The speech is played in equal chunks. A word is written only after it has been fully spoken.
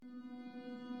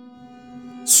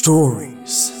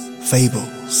Stories,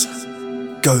 fables,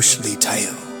 ghostly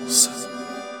tales.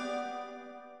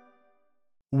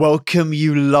 Welcome,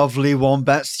 you lovely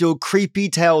wombats, to your Creepy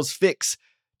Tales fix.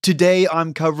 Today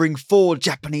I'm covering 4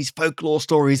 Japanese folklore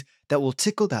stories that will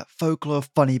tickle that folklore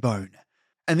funny bone.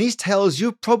 And these tales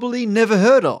you've probably never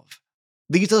heard of.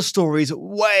 These are stories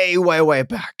way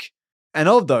back. And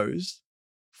of those,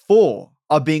 4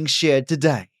 are being shared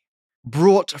today,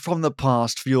 brought from the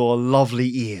past for your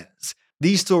lovely ears.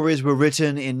 These stories were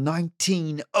written in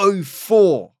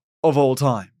 1904 of all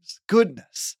times.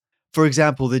 Goodness. For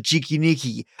example, the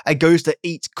Jikiniki, a ghost that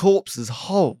eats corpses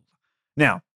whole.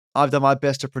 Now, I've done my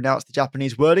best to pronounce the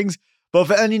Japanese wordings, but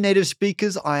for any native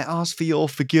speakers, I ask for your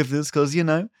forgiveness because,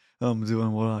 I'm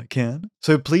doing what I can.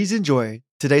 So please enjoy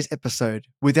today's episode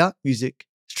without music,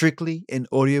 strictly in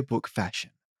audiobook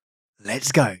fashion.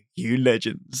 Let's go, you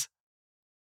legends.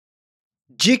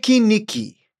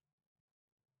 Jikiniki.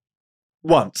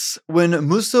 Once, when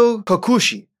Muso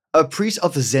Kokushi, a priest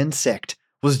of the Zen sect,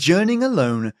 was journeying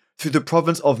alone through the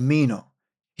province of Mino,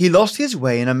 he lost his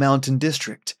way in a mountain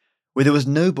district where there was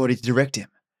nobody to direct him.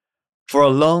 For a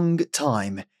long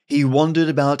time, he wandered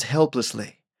about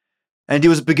helplessly, and he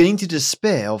was beginning to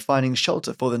despair of finding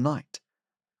shelter for the night,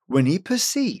 when he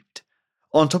perceived,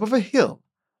 on top of a hill,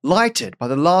 lighted by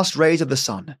the last rays of the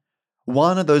sun,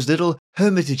 one of those little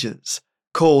hermitages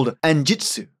called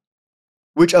anjitsu,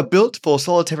 which are built for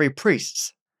solitary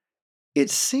priests. It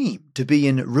seemed to be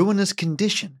in ruinous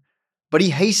condition, but he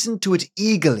hastened to it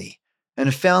eagerly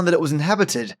and found that it was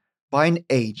inhabited by an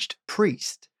aged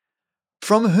priest,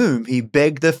 from whom he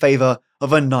begged the favor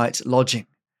of a night's lodging.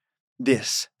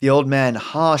 This the old man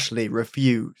harshly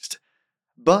refused,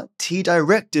 but he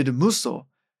directed Muso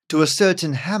to a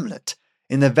certain hamlet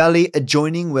in the valley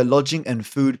adjoining where lodging and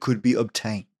food could be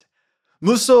obtained.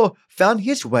 Muso found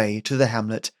his way to the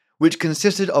hamlet, which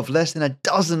consisted of less than a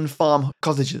dozen farm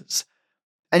cottages,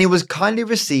 and he was kindly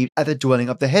received at the dwelling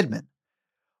of the headman.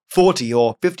 40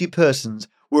 or 50 persons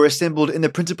were assembled in the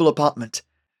principal apartment.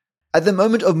 At the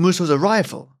moment of Muso's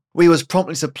arrival, he was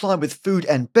promptly supplied with food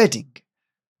and bedding.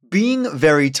 Being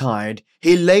very tired,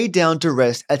 he lay down to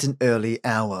rest at an early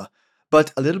hour,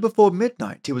 but a little before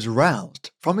midnight he was roused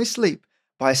from his sleep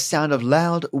by a sound of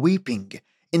loud weeping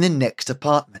in the next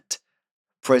apartment.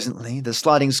 Presently, the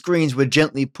sliding screens were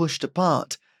gently pushed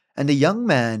apart, and a young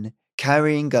man,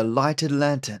 carrying a lighted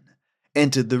lantern,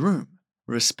 entered the room,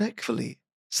 respectfully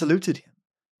saluted him,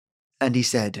 and he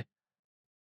said,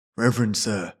 Reverend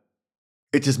Sir,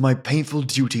 it is my painful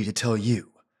duty to tell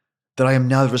you that I am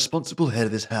now the responsible head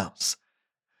of this house.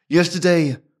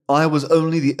 Yesterday, I was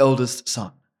only the eldest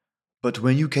son, but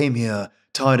when you came here,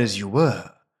 tired as you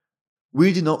were,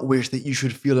 we did not wish that you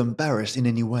should feel embarrassed in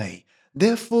any way.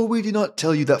 Therefore, we did not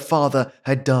tell you that father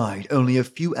had died only a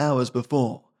few hours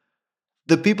before.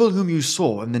 The people whom you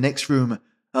saw in the next room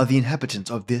are the inhabitants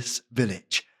of this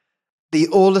village. They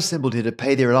all assembled here to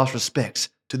pay their last respects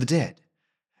to the dead,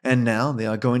 and now they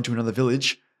are going to another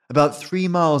village about 3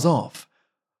 miles off,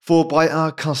 for by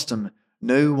our custom,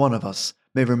 no one of us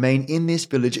may remain in this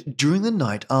village during the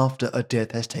night after a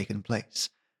death has taken place.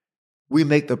 We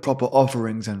make the proper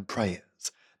offerings and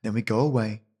prayers, then we go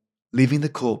away, leaving the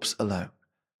corpse alone.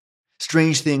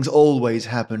 Strange things always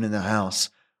happen in the house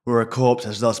where a corpse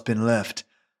has thus been left,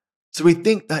 so we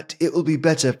think that it will be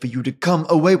better for you to come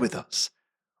away with us.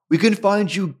 We can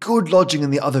find you good lodging in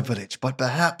the other village, but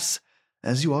perhaps,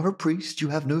 as you are a priest, you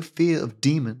have no fear of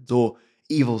demons or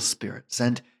evil spirits,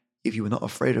 and if you are not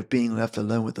afraid of being left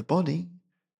alone with the body,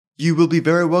 you will be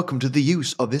very welcome to the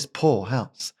use of this poor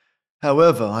house.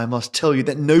 However, I must tell you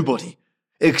that nobody,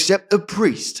 except a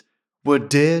priest, would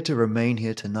dare to remain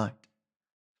here tonight.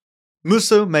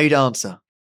 Muso made answer,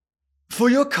 For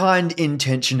your kind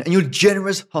intention and your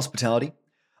generous hospitality,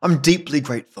 I'm deeply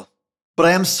grateful. But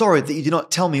I am sorry that you did not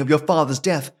tell me of your father's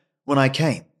death when I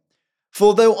came.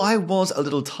 For though I was a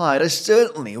little tired, I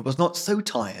certainly was not so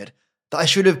tired that I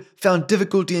should have found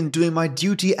difficulty in doing my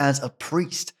duty as a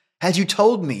priest. Had you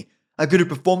told me, I could have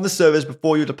performed the service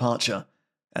before your departure.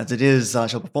 As it is, I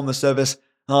shall perform the service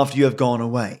after you have gone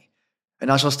away,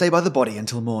 and I shall stay by the body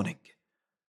until morning.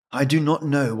 I do not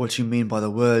know what you mean by the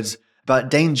words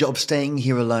about danger of staying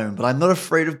here alone, but I'm not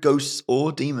afraid of ghosts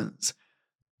or demons.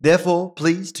 Therefore,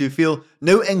 please to feel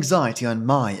no anxiety on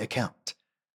my account.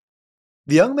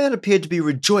 The young man appeared to be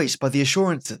rejoiced by the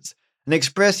assurances and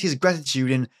expressed his gratitude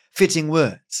in fitting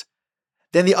words.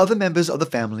 Then the other members of the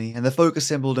family and the folk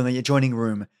assembled in the adjoining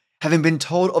room, having been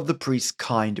told of the priest's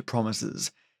kind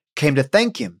promises, came to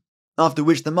thank him, after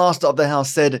which the master of the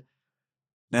house said,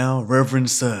 Now, Reverend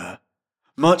Sir,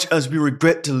 much as we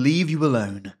regret to leave you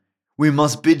alone, we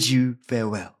must bid you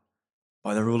farewell.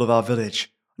 By the rule of our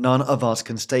village, None of us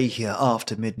can stay here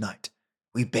after midnight.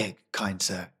 We beg, kind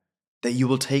sir, that you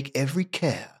will take every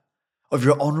care of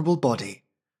your honourable body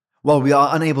while we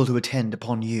are unable to attend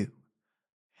upon you.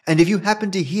 And if you happen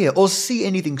to hear or see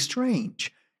anything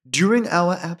strange during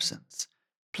our absence,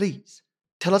 please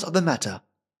tell us of the matter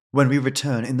when we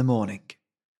return in the morning."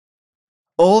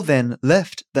 All then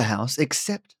left the house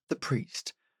except the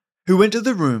priest, who went to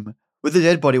the room where the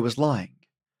dead body was lying.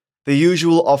 The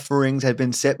usual offerings had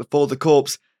been set before the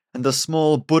corpse, and the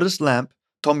small Buddhist lamp,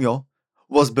 Tomyo,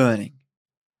 was burning.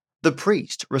 The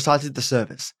priest recited the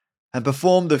service and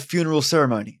performed the funeral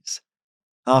ceremonies,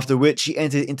 after which he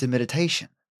entered into meditation.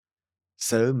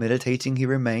 So meditating he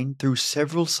remained through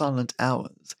several silent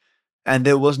hours, and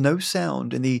there was no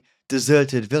sound in the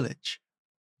deserted village.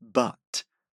 But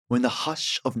when the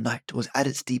hush of night was at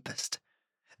its deepest,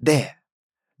 there,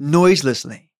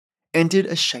 noiselessly, entered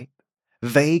a shape,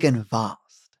 vague and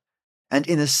vast, and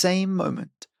in the same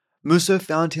moment Muso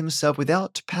found himself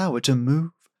without power to move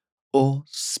or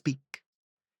speak.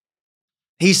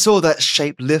 He saw that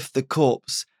shape lift the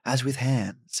corpse as with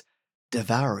hands,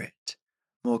 devour it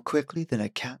more quickly than a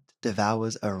cat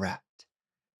devours a rat,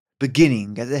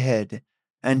 beginning at the head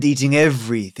and eating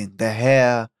everything, the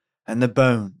hair and the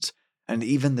bones and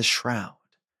even the shroud.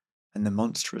 And the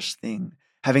monstrous thing,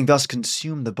 having thus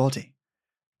consumed the body,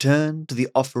 turned to the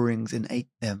offerings and ate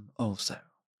them also.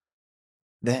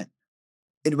 Then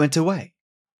it went away,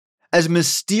 as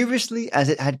mysteriously as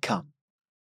it had come.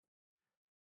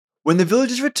 When the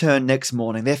villagers returned next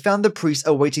morning, they found the priest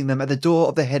awaiting them at the door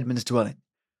of the headman's dwelling.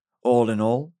 All in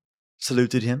all,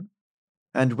 saluted him,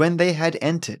 and when they had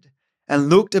entered and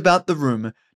looked about the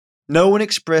room, no one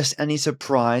expressed any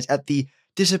surprise at the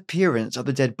disappearance of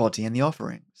the dead body and the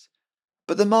offerings.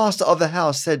 But the master of the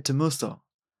house said to Muso,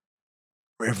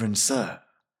 "Reverend sir,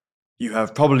 you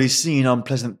have probably seen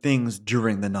unpleasant things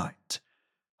during the night.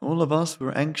 All of us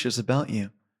were anxious about you,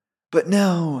 but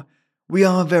now we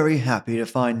are very happy to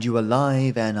find you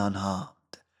alive and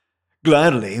unharmed.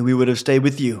 Gladly we would have stayed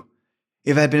with you,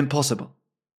 if it had been possible.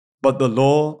 But the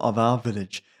law of our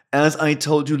village, as I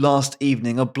told you last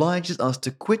evening, obliges us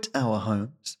to quit our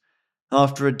homes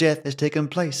after a death has taken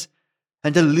place,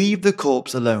 and to leave the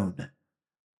corpse alone.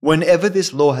 Whenever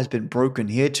this law has been broken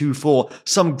heretofore,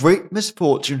 some great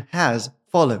misfortune has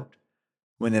followed.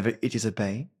 Whenever it is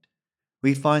obeyed,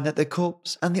 we find that the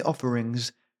corpse and the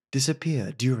offerings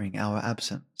disappear during our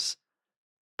absence.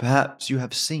 Perhaps you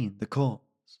have seen the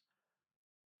corpse."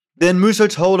 Then Muso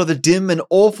told of the dim and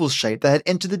awful shape that had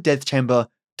entered the death chamber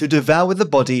to devour the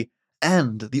body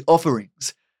and the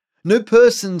offerings. No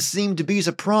person seemed to be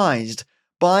surprised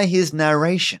by his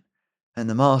narration, and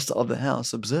the master of the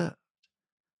house observed,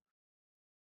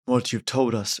 "What you've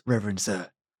told us, Reverend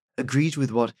Sir, agrees with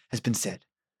what has been said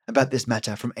about this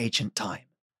matter from ancient time."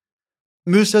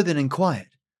 Muso then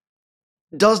inquired,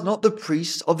 "Does not the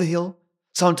priest of the hill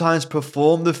sometimes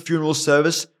perform the funeral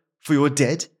service for your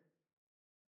dead?"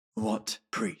 "What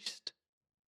priest?"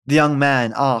 the young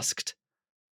man asked.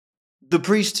 "The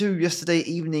priest who yesterday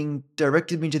evening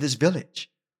directed me to this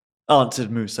village,"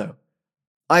 answered Muso.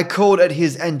 "I called at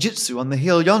his anjitsu on the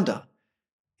hill yonder.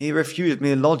 He refused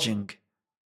me lodging,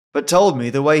 but told me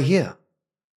the way here."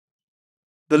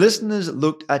 The listeners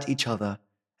looked at each other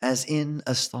as in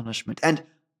astonishment, and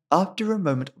after a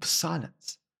moment of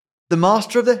silence, the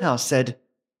master of the house said,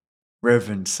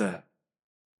 "Reverend sir,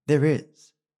 there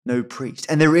is no priest,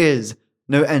 and there is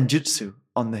no anjutsu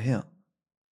on the hill.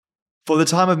 For the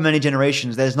time of many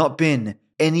generations, there has not been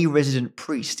any resident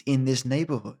priest in this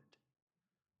neighborhood."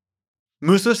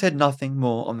 Muso said nothing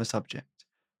more on the subject,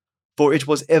 for it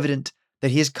was evident that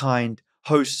his kind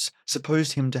hosts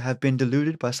supposed him to have been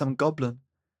deluded by some goblin.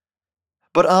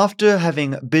 But after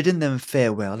having bidden them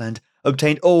farewell and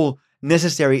obtained all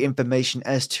necessary information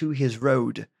as to his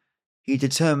road, he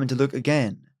determined to look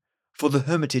again for the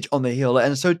hermitage on the hill,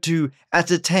 and so to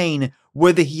ascertain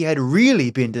whether he had really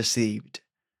been deceived.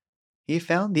 He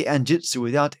found the anjitsu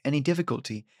without any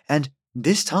difficulty, and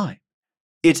this time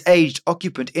its aged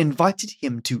occupant invited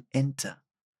him to enter.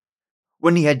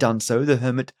 When he had done so, the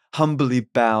hermit humbly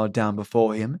bowed down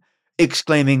before him,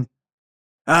 exclaiming,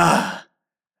 "Ah,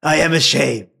 I am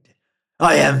ashamed.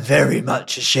 I am very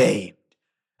much ashamed.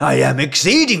 I am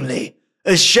exceedingly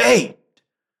ashamed."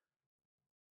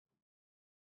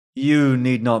 "You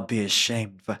need not be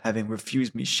ashamed for having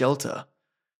refused me shelter,"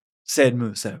 said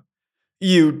Muso.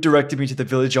 "You directed me to the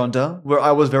village yonder, where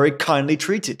I was very kindly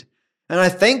treated, and I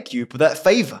thank you for that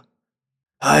favor."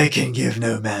 "I can give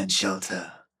no man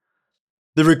shelter,"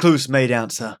 the recluse made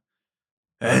answer,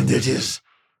 "and it is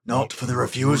not for the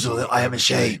refusal that I am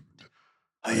ashamed.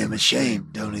 I am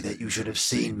ashamed only that you should have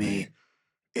seen me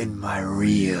in my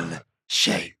real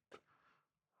shape.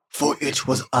 For it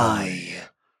was I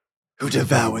who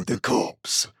devoured the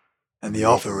corpse and the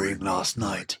offering last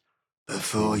night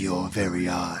before your very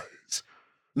eyes.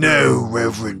 Know,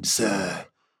 reverend sir,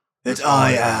 that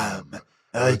I am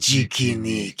a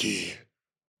Jikiniki,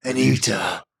 an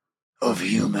eater of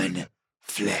human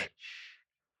flesh.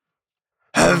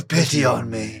 Have pity on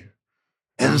me,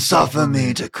 and suffer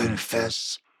me to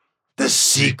confess the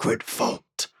secret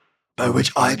fault by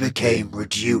which I became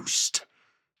reduced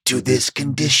to this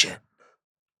condition.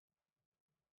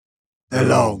 A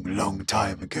long, long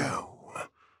time ago,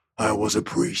 I was a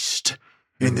priest.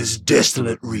 In this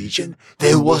desolate region,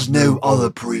 there was no other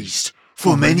priest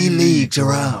for many leagues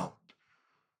around.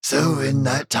 So in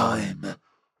that time,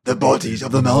 the bodies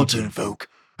of the mountain folk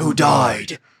who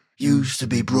died used to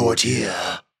be brought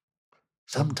here,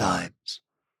 sometimes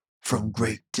from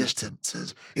great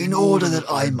distances, in order that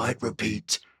I might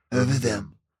repeat over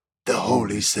them the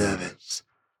holy service.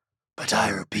 But I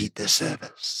repeat the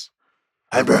service.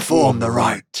 I perform the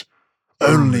rite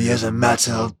only as a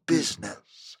matter of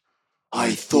business.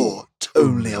 I thought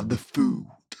only of the food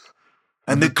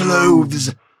and the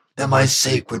clothes that my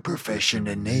sacred profession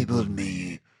enabled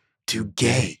me to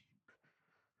gain.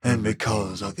 And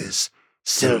because of this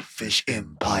selfish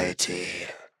impiety,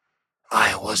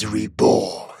 I was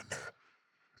reborn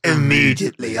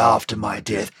immediately after my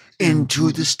death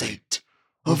into the state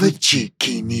of a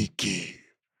Chikiniki.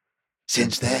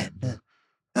 Since then,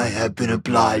 I have been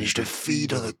obliged to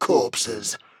feed on the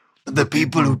corpses of the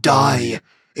people who die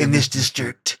in this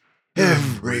district.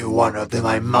 Every one of them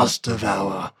I must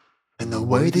devour in the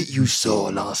way that you saw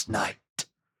last night.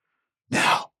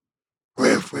 Now,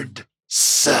 Reverend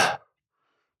Sir,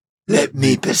 let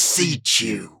me beseech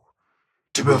you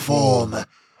to perform a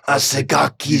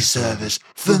Sagaki service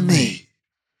for me.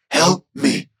 Help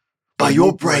me by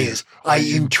your prayers, I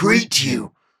entreat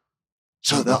you,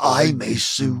 so that I may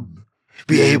soon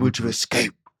be able to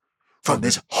escape from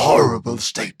this horrible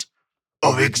state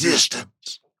of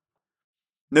existence.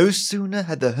 No sooner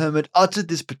had the hermit uttered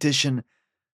this petition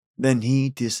than he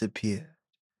disappeared.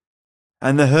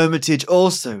 And the hermitage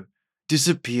also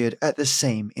disappeared at the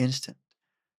same instant.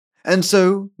 And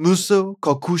so Muso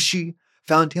Kokushi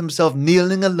found himself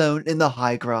kneeling alone in the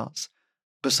high grass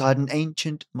beside an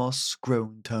ancient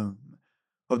moss-grown tomb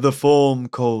of the form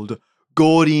called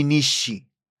Gorinishi,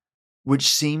 which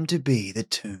seemed to be the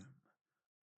tomb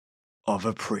of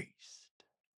a priest.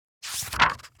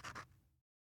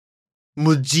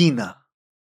 Mujina.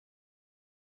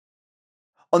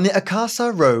 On the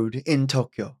Akasa Road in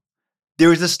Tokyo,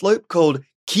 there is a slope called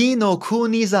Ki no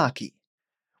Kunizaki,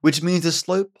 which means the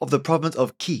slope of the province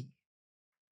of Ki.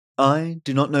 I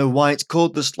do not know why it's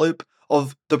called the slope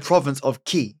of the province of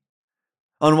Ki.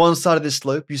 On one side of this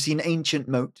slope you see an ancient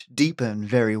moat, deep and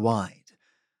very wide,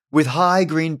 with high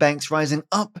green banks rising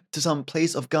up to some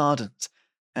place of gardens,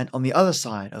 and on the other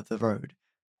side of the road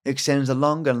extends the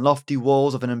long and lofty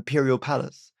walls of an imperial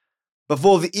palace.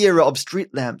 Before the era of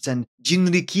street lamps and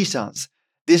jinrikishas,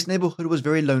 this neighborhood was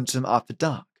very lonesome after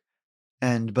dark,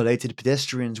 and belated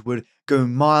pedestrians would go a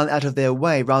mile out of their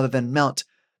way rather than mount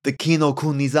the Kino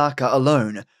Kunizaka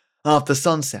alone after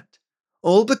sunset,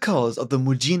 all because of the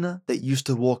Mujina that used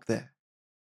to walk there.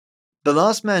 The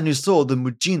last man who saw the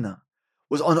Mujina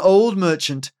was an old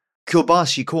merchant,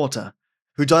 Kyobashi Quarter,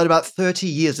 who died about 30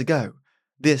 years ago.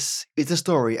 This is the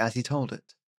story as he told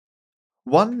it.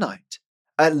 One night,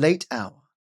 at late hour,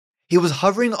 he was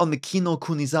hovering on the Kino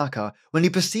Kunizaka when he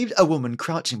perceived a woman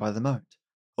crouching by the moat,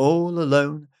 all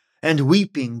alone and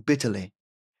weeping bitterly.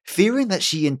 Fearing that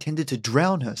she intended to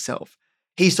drown herself,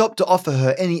 he stopped to offer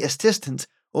her any assistance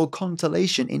or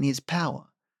consolation in his power.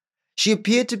 She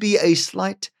appeared to be a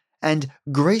slight and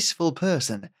graceful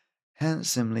person,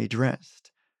 handsomely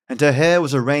dressed, and her hair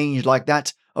was arranged like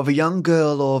that of a young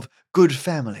girl of good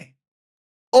family.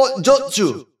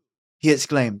 "Ojotsu!" he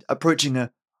exclaimed, approaching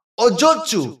her.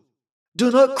 "Ojotsu!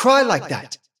 Do not cry like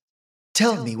that.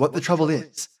 Tell me what the trouble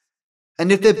is,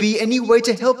 and if there be any way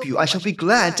to help you, I shall be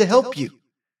glad to help you."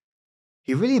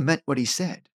 He really meant what he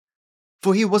said,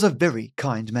 for he was a very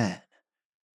kind man.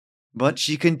 But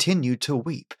she continued to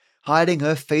weep, hiding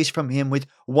her face from him with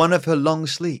one of her long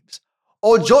sleeves.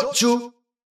 "Ojotsu!"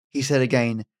 he said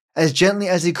again, as gently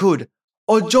as he could.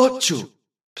 "Ojotsu!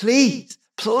 Please,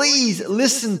 please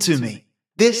listen to me.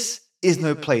 This is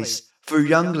no place for a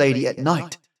young lady at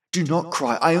night. Do not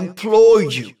cry, I implore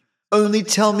you. Only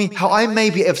tell me how I may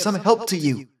be of some help to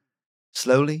you."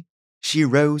 Slowly, she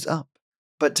rose up,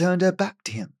 but turned her back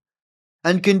to him,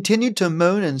 and continued to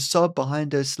moan and sob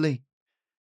behind her sleeve.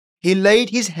 He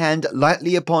laid his hand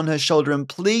lightly upon her shoulder and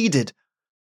pleaded,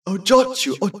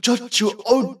 Ojochu, Ojochu,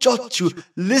 Ojochu,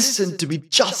 listen to me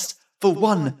just for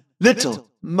one little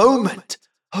moment.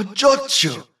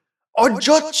 Ojochu,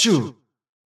 Ojochu.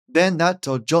 Then that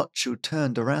Ojochu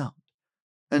turned around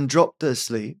and dropped her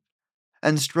sleeve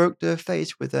and stroked her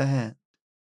face with her hand.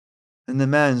 And the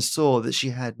man saw that she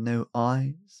had no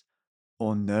eyes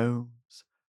or nose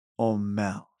or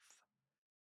mouth.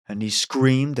 And he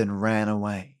screamed and ran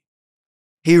away.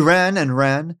 He ran,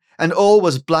 and all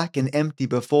was black and empty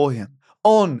before him.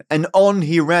 On and on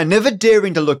he ran, never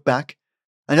daring to look back.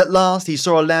 And at last he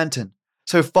saw a lantern,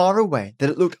 so far away that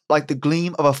it looked like the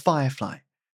gleam of a firefly.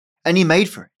 And he made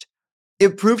for it.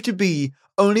 It proved to be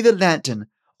only the lantern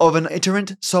of an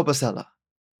itinerant soba seller,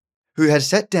 who had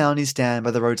set down his stand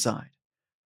by the roadside.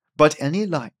 But any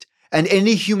light and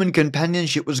any human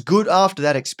companionship was good after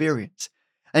that experience,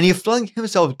 and he flung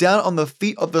himself down on the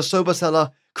feet of the soba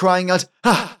seller, crying out,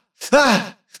 "Ah!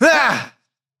 Ah! Ah!"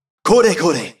 Kore,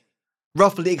 kore.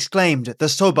 Roughly exclaimed the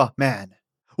soba man.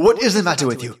 "What is the matter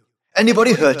with you?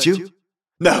 Anybody hurt you?"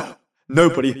 No,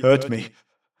 nobody hurt me.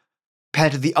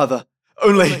 Panted the other.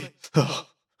 Only...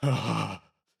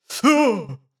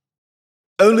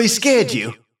 Only scared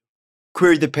you?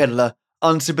 Queried the peddler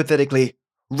unsympathetically.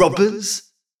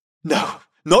 Robbers? No,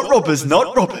 not robbers,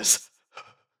 not robbers.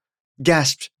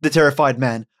 Gasped the terrified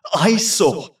man. I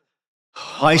saw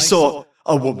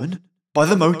a woman by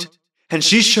the moat, and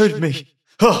she showed me.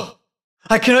 Oh,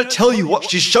 I cannot tell you what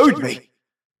she showed me.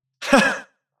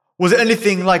 Was it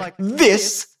anything like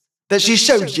this that she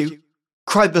showed you?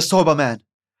 Cried the sober man,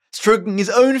 stroking his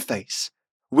own face,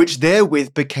 which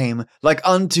therewith became like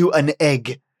unto an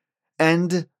egg,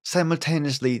 and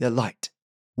simultaneously the light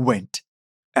went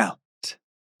out.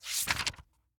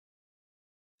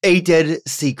 A Dead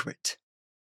Secret.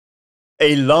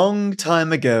 A long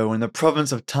time ago in the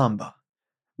province of Tamba,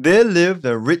 there lived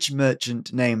a rich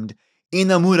merchant named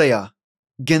Inamuraya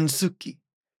Gensuki.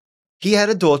 He had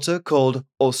a daughter called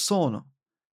Osono.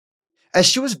 As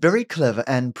she was very clever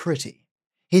and pretty,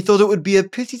 he thought it would be a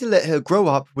pity to let her grow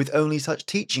up with only such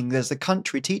teaching as the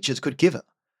country teachers could give her.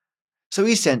 So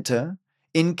he sent her,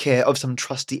 in care of some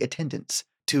trusty attendants,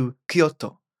 to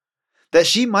Kyoto, that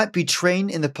she might be trained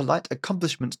in the polite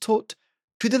accomplishments taught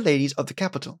to the ladies of the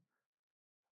capital.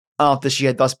 After she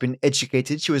had thus been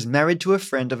educated, she was married to a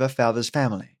friend of her father's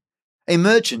family, a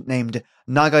merchant named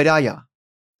Nagaraya,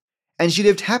 and she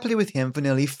lived happily with him for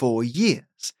nearly 4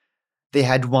 years. They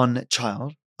had one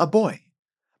child, a boy,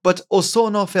 but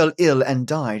Osono fell ill and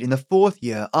died in the 4th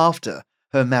year after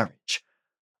her marriage.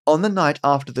 On the night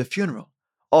after the funeral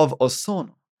of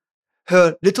Osono,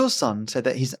 her little son said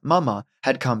that his mama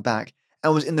had come back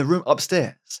and was in the room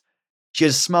upstairs. She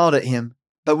had smiled at him,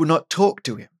 but would not talk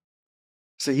to him.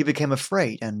 So he became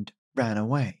afraid and ran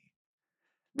away.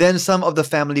 Then some of the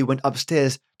family went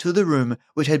upstairs to the room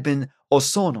which had been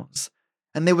Osono's,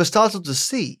 and they were startled to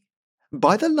see,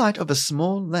 by the light of a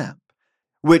small lamp,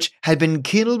 which had been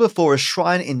kindled before a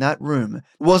shrine in that room,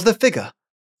 was the figure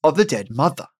of the dead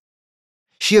mother.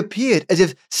 She appeared as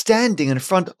if standing in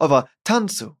front of a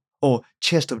tansu, or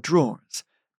chest of drawers,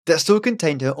 that still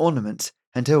contained her ornaments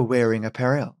and her wearing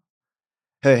apparel.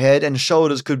 Her head and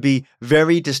shoulders could be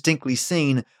very distinctly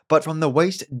seen, but from the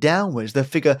waist downwards the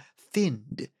figure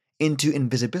thinned into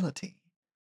invisibility.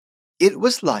 It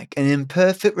was like an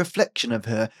imperfect reflection of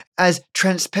her, as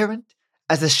transparent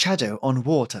as a shadow on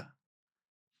water.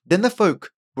 Then the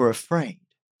folk were afraid,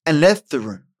 and left the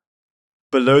room.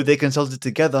 Below they consulted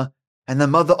together, and the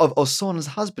mother of Osono's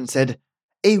husband said,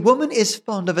 "A woman is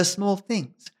fond of her small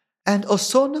things, and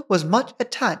Osono was much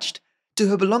attached to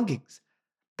her belongings.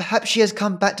 Perhaps she has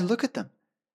come back to look at them.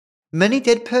 Many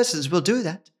dead persons will do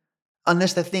that,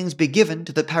 unless the things be given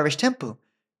to the parish temple.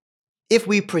 If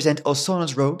we present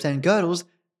Osono's robes and girdles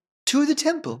to the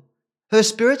temple, her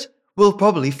spirit will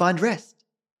probably find rest."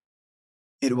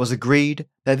 It was agreed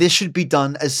that this should be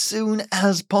done as soon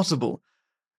as possible.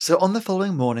 So on the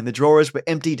following morning the drawers were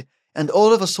emptied, and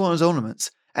all of Osono's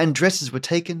ornaments and dresses were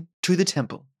taken to the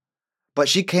temple. But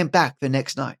she came back the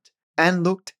next night, and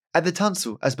looked at the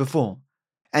tansu as before,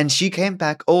 and she came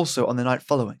back also on the night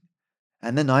following,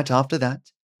 and the night after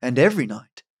that, and every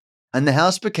night, and the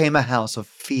house became a house of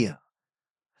fear.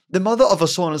 The mother of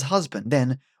Osono's husband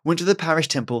then went to the parish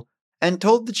temple and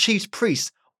told the chief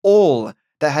priests all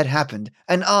that had happened,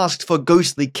 and asked for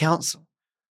ghostly counsel.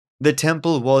 The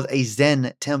temple was a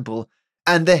Zen temple,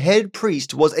 and the head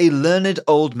priest was a learned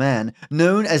old man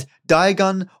known as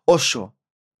Daigon Osho.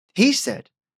 He said,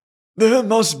 "There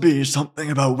must be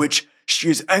something about which she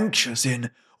is anxious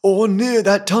in or near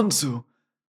that tansu."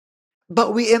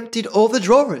 "But we emptied all the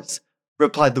drawers,"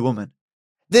 replied the woman.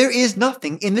 "There is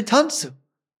nothing in the tansu."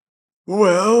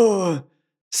 "Well,"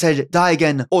 said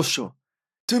Daigen Osho.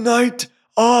 "Tonight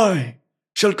I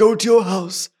shall go to your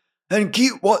house and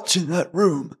keep watch in that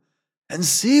room and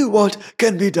see what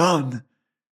can be done.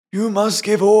 You must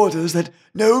give orders that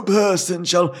no person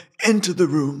shall enter the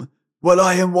room while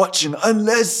I am watching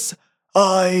unless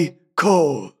I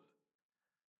call."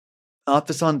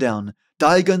 After sundown,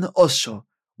 Daigen Osho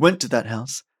went to that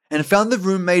house and found the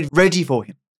room made ready for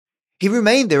him. He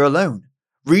remained there alone,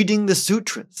 reading the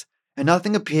sutras, and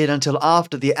nothing appeared until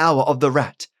after the hour of the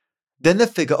rat. Then the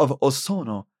figure of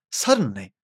Osono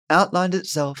suddenly outlined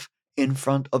itself in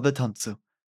front of the tansu.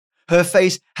 Her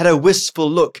face had a wistful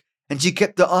look, and she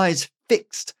kept her eyes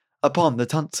fixed upon the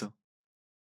tansu.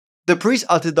 The priest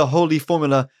uttered the holy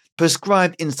formula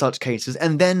prescribed in such cases,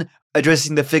 and then,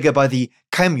 addressing the figure by the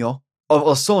kaimyo of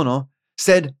Osono,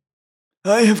 said,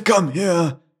 "I have come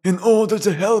here in order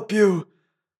to help you.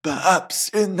 Perhaps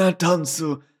in that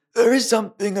tansu there is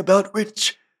something about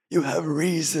which you have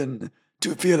reason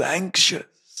to feel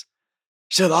anxious.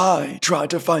 Shall I try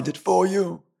to find it for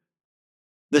you?"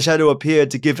 The shadow appeared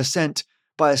to give assent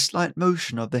by a slight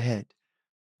motion of the head,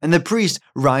 and the priest,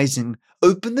 rising,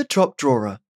 opened the top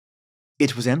drawer.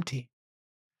 It was empty.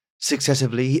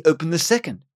 Successively, he opened the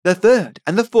second, the third,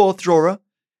 and the fourth drawer.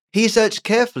 He searched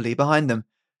carefully behind them,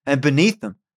 and beneath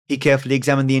them, he carefully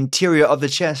examined the interior of the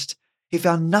chest. He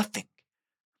found nothing,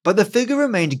 but the figure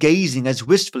remained gazing as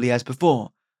wistfully as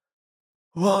before.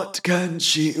 "What can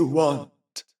she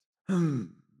want?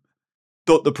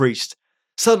 Thought the priest.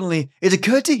 Suddenly, it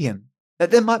occurred to him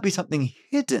that there might be something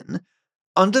hidden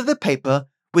under the paper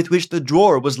with which the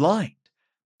drawer was lined.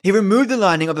 He removed the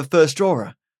lining of the first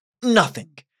drawer.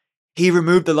 Nothing. He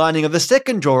removed the lining of the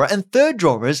second drawer and third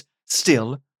drawers.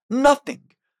 Still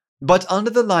nothing. But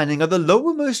under the lining of the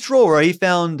lowermost drawer he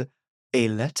found a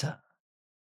letter.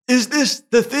 "Is this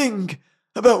the thing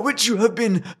about which you have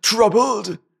been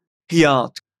troubled?" he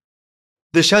asked.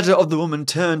 The shadow of the woman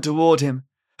turned toward him,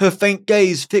 her faint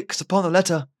gaze fixed upon the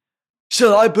letter.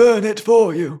 "Shall I burn it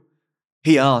for you?"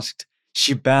 he asked.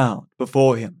 She bowed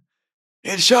before him.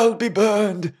 "It shall be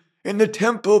burned in the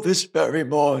temple this very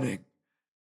morning,"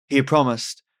 he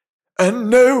promised. "and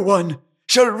no one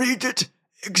shall read it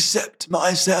except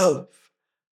myself."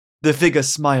 The figure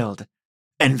smiled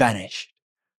and vanished.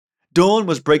 Dawn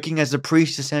was breaking as the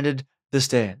priest descended the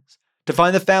stairs to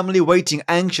find the family waiting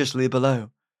anxiously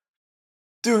below.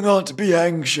 "Do not be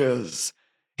anxious,"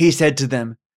 he said to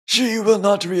them. "She will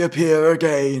not reappear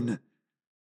again."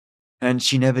 And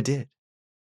she never did.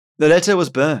 The letter was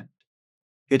burned.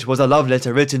 It was a love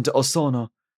letter written to Osono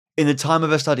in the time of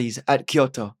her studies at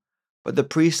Kyoto, but the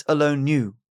priest alone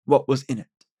knew what was in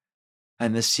it,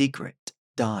 and the secret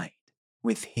died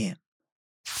with him.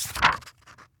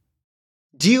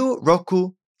 Diu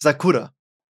Roku Zakura.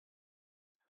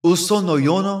 Uso no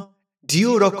yono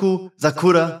Diu Roku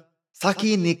Zakura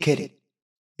Saki ni keri.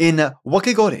 In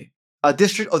Wakegore, a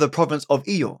district of the province of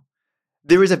Iyo,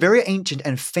 there is a very ancient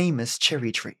and famous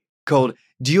cherry tree called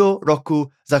Diu Roku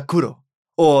Zakuro,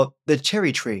 or the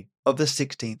cherry tree of the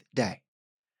 16th day,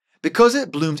 because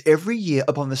it blooms every year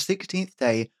upon the 16th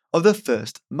day of the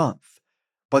first month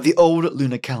by the old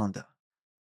lunar calendar,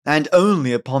 and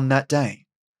only upon that day.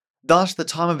 Thus, the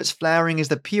time of its flowering is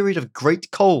the period of great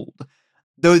cold,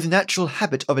 though the natural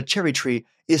habit of a cherry tree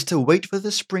is to wait for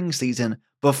the spring season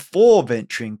before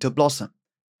venturing to blossom.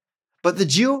 But the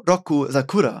Jiu-Roku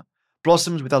Zakura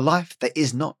blossoms with a life that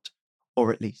is not,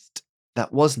 or at least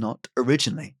that was not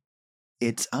originally,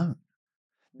 its own.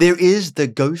 There is the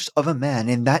ghost of a man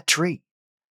in that tree.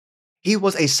 He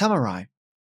was a samurai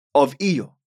of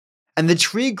Iyo, and the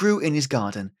tree grew in his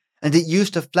garden, and it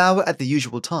used to flower at the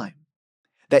usual time.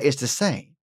 That is to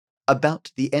say,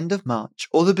 about the end of March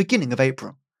or the beginning of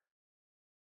April.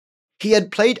 He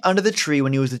had played under the tree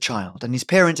when he was a child, and his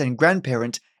parents and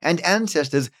grandparents and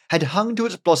ancestors had hung to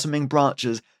its blossoming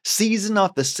branches season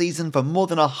after season for more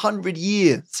than 100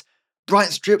 years,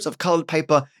 bright strips of coloured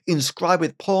paper inscribed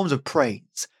with poems of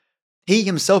praise. He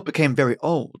himself became very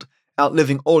old,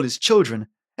 outliving all his children,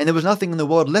 and there was nothing in the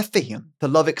world left for him to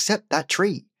love except that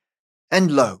tree.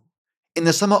 And lo, in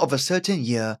the summer of a certain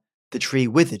year, the tree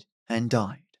withered and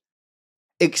died.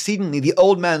 Exceedingly the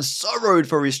old man sorrowed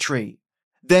for his tree.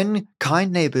 Then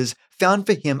kind neighbours found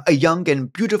for him a young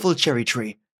and beautiful cherry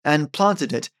tree, and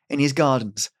planted it in his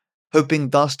gardens, hoping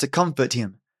thus to comfort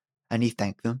him. And he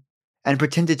thanked them, and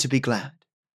pretended to be glad.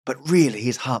 But really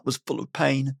his heart was full of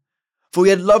pain, for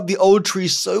he had loved the old tree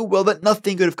so well that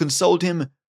nothing could have consoled him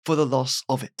for the loss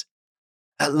of it.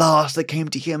 At last there came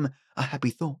to him a happy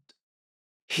thought.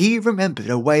 He remembered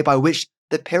a way by which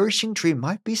the perishing tree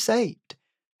might be saved.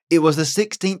 It was the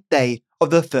 16th day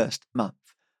of the first month.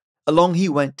 Along he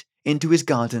went into his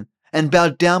garden and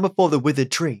bowed down before the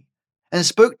withered tree, and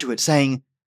spoke to it, saying,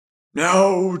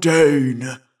 Now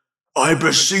deign, I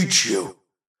beseech you,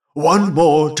 one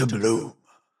more to bloom,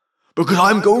 because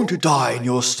I'm going to die in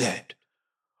your stead.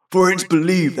 For it's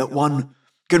believed that one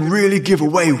can really give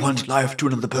away one's life to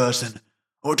another person,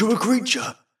 or to a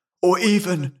creature, or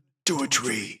even to a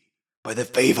tree, by the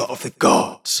favor of the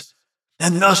gods,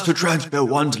 and thus to transfer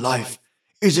one's life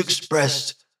is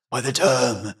expressed by the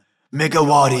term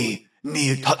Megawari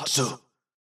ni Tatsu,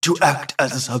 to act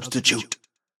as a substitute.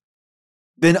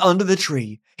 Then under the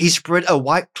tree he spread a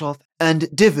white cloth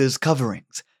and divers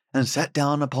coverings, and sat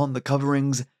down upon the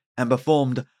coverings and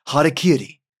performed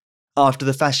harakiri, after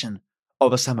the fashion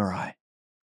of a samurai.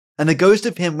 And the ghost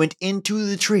of him went into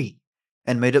the tree,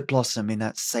 and made it blossom in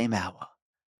that same hour.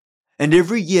 And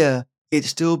every year it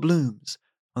still blooms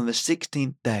on the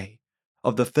 16th day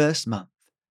of the first month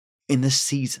in the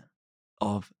season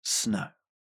of snow.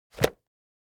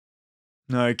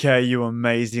 Okay, you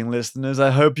amazing listeners.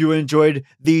 I hope you enjoyed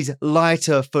these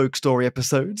lighter folk story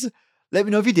episodes. Let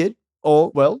me know if you did,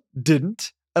 or, well,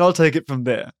 didn't, and I'll take it from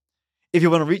there. If you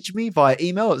want to reach me via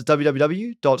email, it's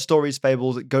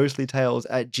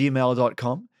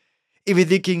www.storiesfables@gmail.com. If you're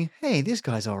thinking, hey, this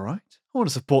guy's alright, I want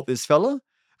to support this fella,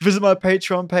 visit my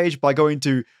Patreon page by going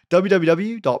to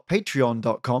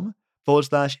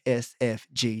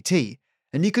www.patreon.com/SFGT,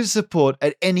 and you can support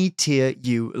at any tier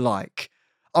you like.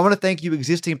 I want to thank you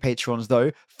existing patrons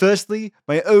though. Firstly,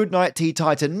 my old Night Tea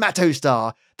Titan, Matto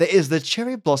Star, that is the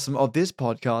cherry blossom of this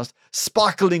podcast,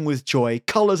 sparkling with joy,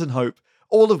 colours and hope,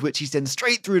 all of which he sends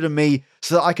straight through to me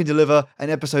so that I can deliver an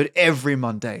episode every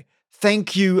Monday.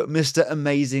 Thank you, Mr.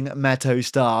 Amazing Matto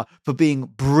Star, for being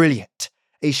brilliant,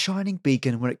 a shining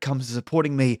beacon when it comes to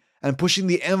supporting me and pushing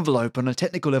the envelope on a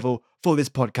technical level for this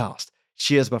podcast.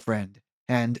 Cheers, my friend,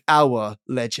 and our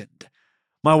legend.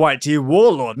 My white tea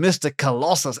warlord, Mr.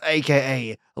 Colossus,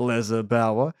 aka Leza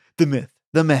Bauer, the myth,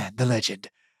 the man, the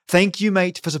legend. Thank you,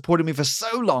 mate, for supporting me for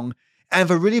so long and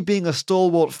for really being a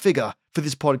stalwart figure for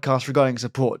this podcast regarding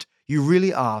support. You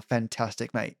really are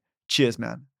fantastic, mate. Cheers,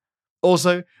 man.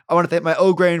 Also, I want to thank my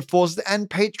Old Grey Enforcers and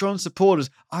Patreon supporters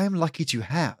I am lucky to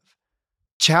have.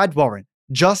 Chad Warren,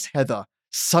 Just Heather,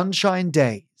 Sunshine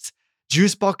Days,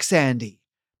 Juicebox Sandy,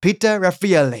 Peter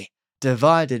Raffaele,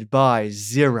 Divided by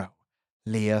Zero,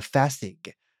 Leah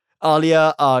Fassig,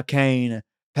 Alia Arcane,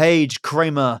 Paige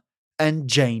Kramer, and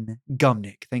Jane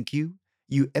Gumnick. Thank you,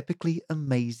 you epically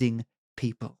amazing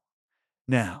people.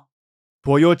 Now,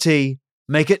 pour your tea,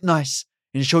 make it nice,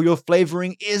 ensure your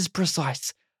flavoring is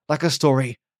precise. Like a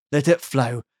story, let it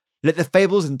flow. Let the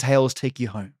fables and tales take you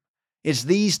home. It's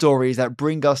these stories that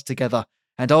bring us together,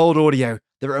 and old audio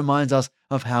that reminds us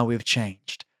of how we've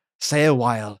changed. Stay a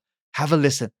while, have a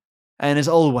listen, and as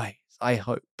always, I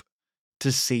hope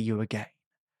to see you again.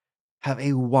 Have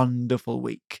a wonderful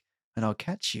week, and I'll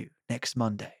catch you next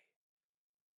Monday.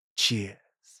 Cheers.